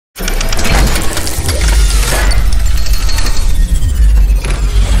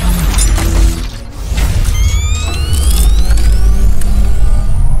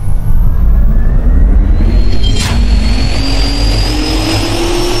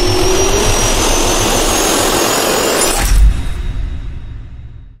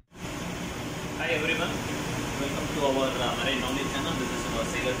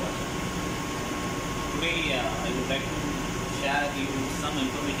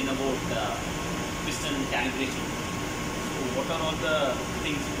imagine about piston calibration. So what are all the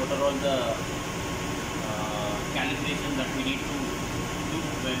things, what are all the calibration that we need to do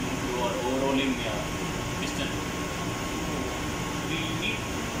when you are overhauling piston? So we need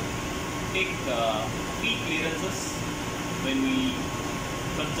to take three clearances when we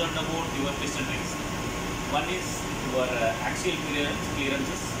concerned about your piston rings. One is your axial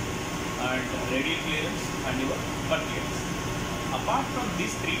clearances and radial clearance and your butt clearance. Apart from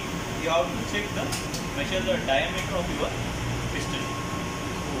these three, you have to measure the diameter of your piston.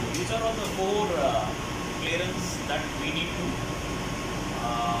 So these are all the four clearance that we need to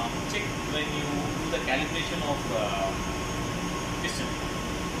check when you do the calibration of piston.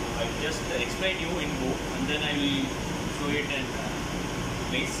 So I will just explain you in Go and then I will show it in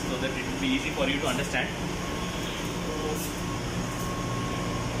place so that it will be easy for you to understand. So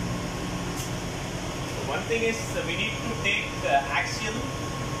one thing is we need to take axial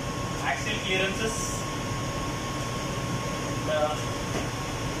clearances.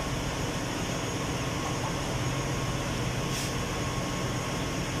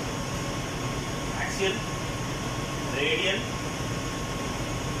 Axial, radial,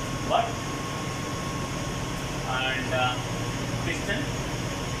 butt and piston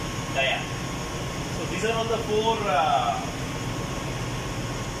dia. So these are all the four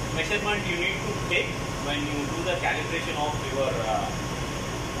measurement you need to take when you do the calibration of your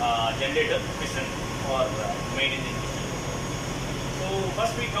generator piston or main engine piston. So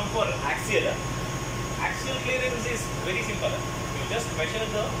first we come for axial. Axial clearance is very simple. You just measure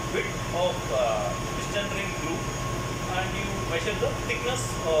the width of piston ring groove and you measure the thickness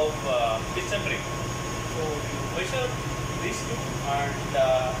of piston ring. So you measure these two and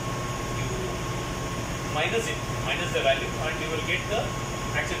you minus the value and you will get the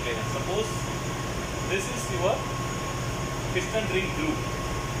axial clearance. Suppose this is your piston ring groove.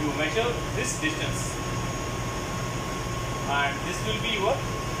 You measure this distance and this will be your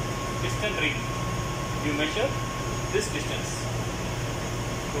piston ring. You measure this distance.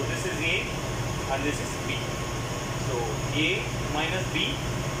 So this is A and this is B. So A minus B,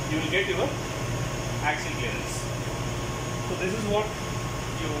 you will get your axial clearance. So this is what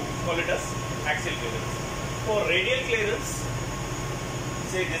you call it as axial clearance. For radial clearance,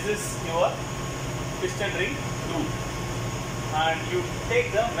 say this is your piston ring groove and you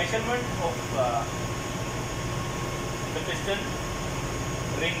take the measurement of the piston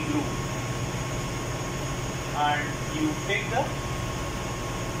ring groove and you take the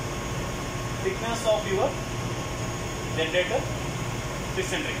thickness of your generator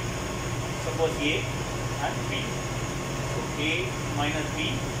piston ring. Suppose A and B. So A minus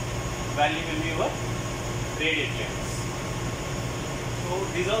B value will be your radial clearance. So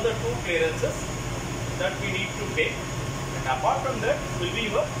these are the two clearances that we need to take, and apart from that will be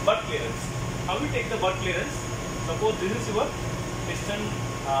your butt clearance. How we take the butt clearance? Suppose this is your piston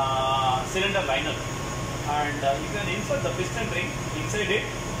cylinder liner and you can insert the piston ring inside it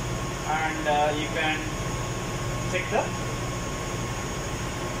and you can check the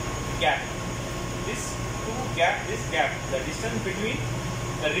gap. This gap, the distance between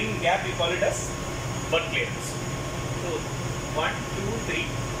the ring gap, we call it as butt clearance. So 1, 2, 3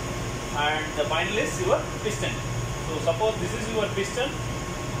 and the final is your piston. So suppose this is your piston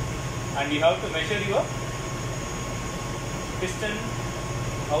and you have to measure your piston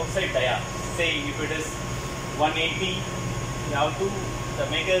outside dia. Say if it is 180, you have to, the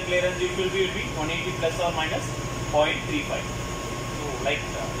maker clearance will be 180 plus or minus 0.35. So like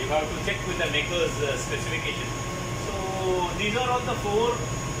you have to check with the maker's specification. So these are all the four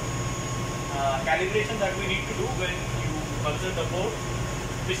calibration that we need to do when you consult about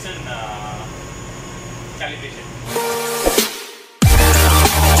piston calibration.